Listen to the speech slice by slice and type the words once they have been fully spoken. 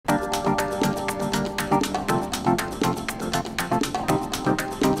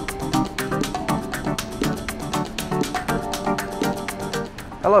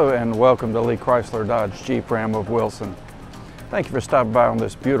Hello and welcome to Lee Chrysler Dodge Jeep Ram of Wilson. Thank you for stopping by on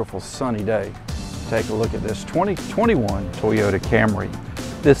this beautiful sunny day. Take a look at this 2021 Toyota Camry.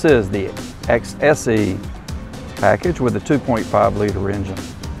 This is the XSE package with a 2.5 liter engine.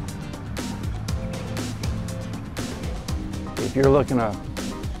 If you're looking a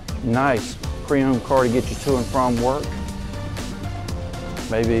nice pre-owned car to get you to and from work,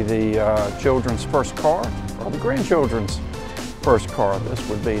 maybe the children's first car or the grandchildren's first car, this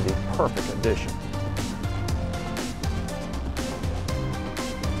would be the perfect addition.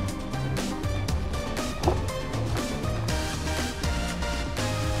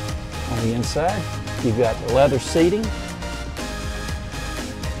 On the inside, you've got leather seating.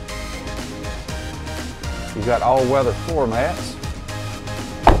 You've got all-weather floor mats.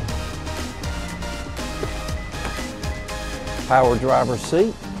 Power driver's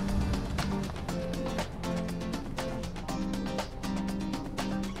seat.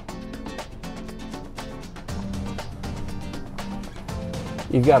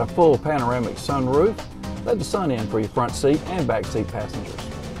 You've got a full panoramic sunroof. Let the sun in for your front seat and back seat passengers.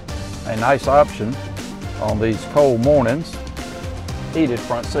 A nice option on these cold mornings, heated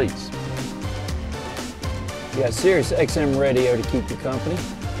front seats. You got Sirius XM radio to keep you company.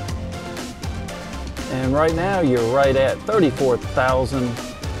 And right now you're right at 34,000,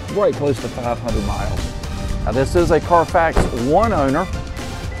 right close to 500 miles. Now this is a Carfax one owner,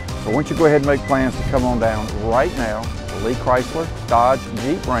 so why don't you go ahead and make plans to come on down right now. Lee Chrysler Dodge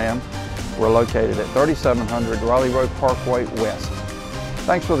Jeep Ram. We're located at 3700 Raleigh Rd Parkway West.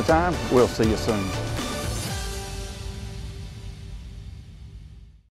 Thanks for the time. We'll see you soon.